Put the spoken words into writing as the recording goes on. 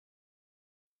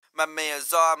My man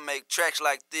Czar make tracks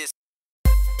like this.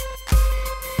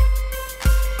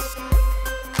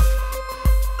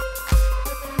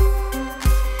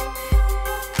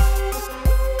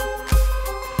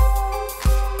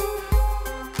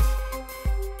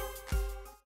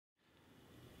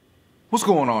 What's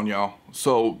going on, y'all?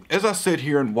 So, as I sit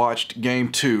here and watched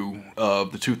Game 2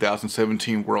 of the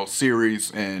 2017 World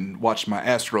Series and watched my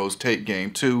Astros take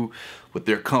Game 2 with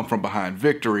their come-from-behind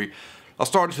victory, I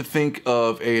started to think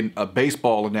of a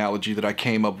baseball analogy that I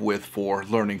came up with for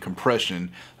learning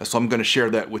compression. So I'm going to share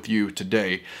that with you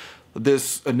today.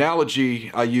 This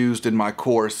analogy I used in my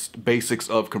course, Basics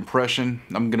of Compression.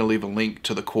 I'm going to leave a link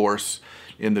to the course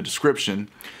in the description.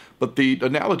 But the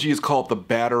analogy is called the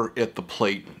batter at the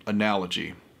plate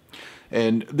analogy.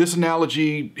 And this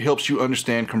analogy helps you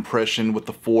understand compression with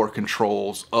the 4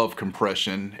 controls of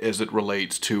compression as it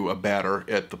relates to a batter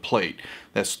at the plate.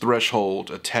 That's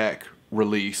threshold, attack,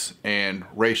 release, and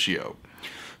ratio.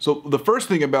 So the first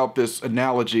thing about this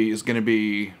analogy is going to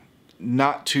be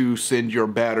not to send your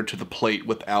batter to the plate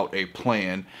without a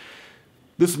plan.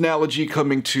 This analogy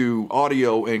coming to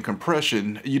audio and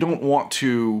compression, you don't want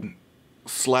to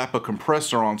slap a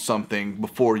compressor on something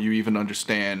before you even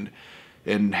understand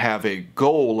and have a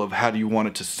goal of how do you want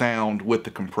it to sound with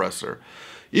the compressor.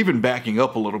 Even backing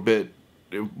up a little bit,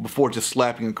 before just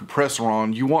slapping a compressor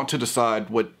on, you want to decide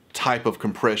what type of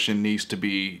compression needs to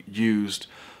be used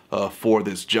for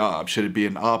this job. Should it be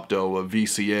an opto, a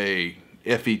VCA,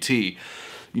 FET?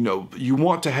 You know, you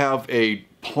want to have a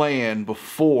plan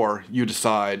before you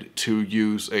decide to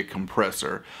use a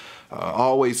compressor.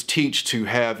 Always teach to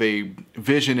have a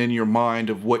vision in your mind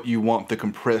of what you want the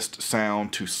compressed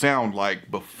sound to sound like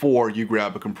before you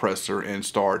grab a compressor and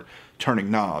start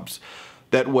turning knobs.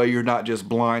 That way you're not just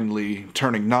blindly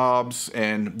turning knobs,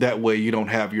 and that way you don't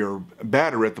have your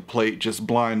batter at the plate just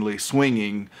blindly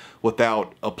swinging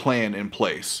without a plan in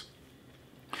place.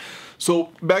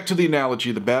 So back to the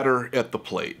analogy, the batter at the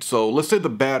plate. So let's say the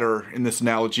batter in this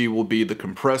analogy will be the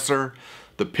compressor,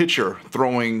 the pitcher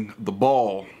throwing the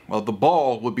ball. Well, the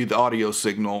ball would be the audio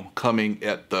signal coming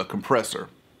at the compressor.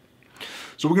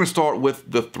 So we're going to start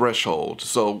with the threshold.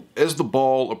 So as the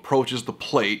ball approaches the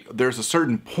plate, there's a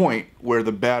certain point where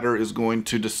the batter is going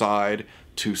to decide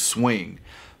to swing.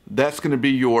 That's going to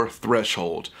be your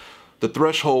threshold. The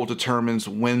threshold determines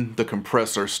when the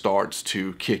compressor starts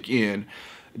to kick in.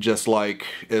 Just like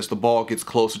as the ball gets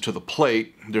closer to the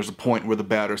plate, there's a point where the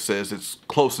batter says it's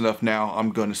close enough now,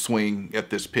 I'm going to swing at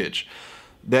this pitch.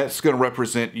 That's going to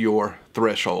represent your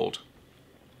threshold.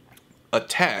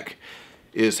 Attack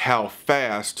is how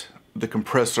fast the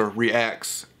compressor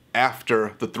reacts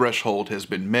after the threshold has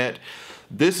been met.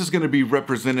 This is going to be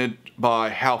represented by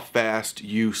how fast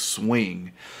you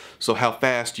swing. So how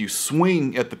fast you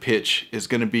swing at the pitch is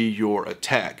going to be your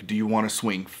attack. Do you want to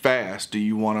swing fast? Do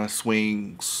you want to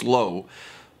swing slow?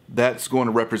 That's going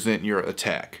to represent your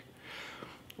attack.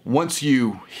 Once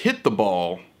you hit the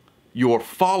ball, your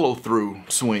follow-through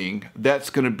swing, that's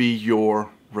going to be your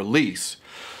release.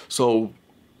 So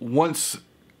once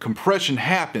compression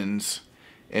happens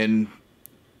and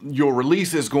your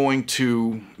release is going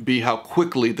to be how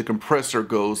quickly the compressor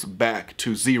goes back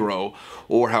to 0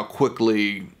 or how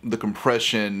quickly the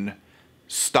compression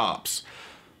stops.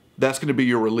 That's going to be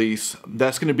your release.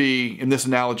 That's going to be, in this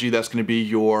analogy, that's going to be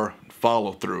your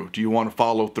follow through. Do you want to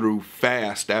follow through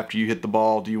fast after you hit the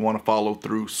ball? Do you want to follow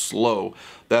through slow?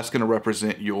 That's going to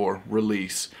represent your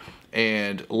release.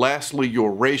 And lastly,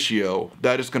 your ratio,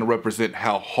 that is going to represent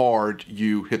how hard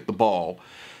you hit the ball.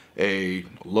 A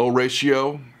low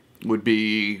ratio would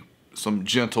be some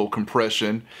gentle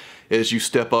compression. As you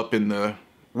step up in the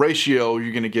ratio,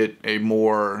 you're going to get a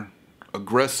more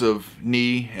aggressive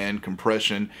knee and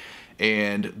compression,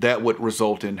 and that would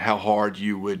result in how hard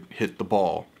you would hit the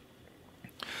ball.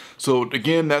 So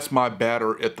again, that's my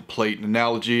batter at the plate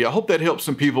analogy. I hope that helps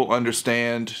some people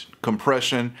understand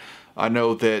compression. I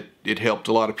know that it helped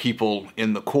a lot of people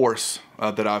in the course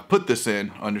that I've put this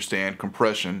in understand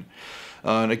compression.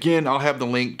 And again, I'll have the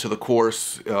link to the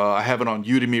course. I have it on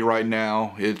Udemy right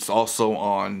now. It's also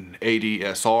on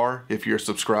ADSR if you're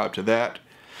subscribed to that.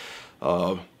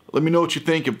 Let me know what you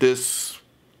think. If this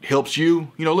helps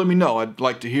you, let me know. I'd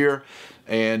like to hear.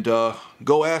 And go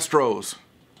Astros.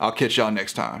 I'll catch y'all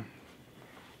next time.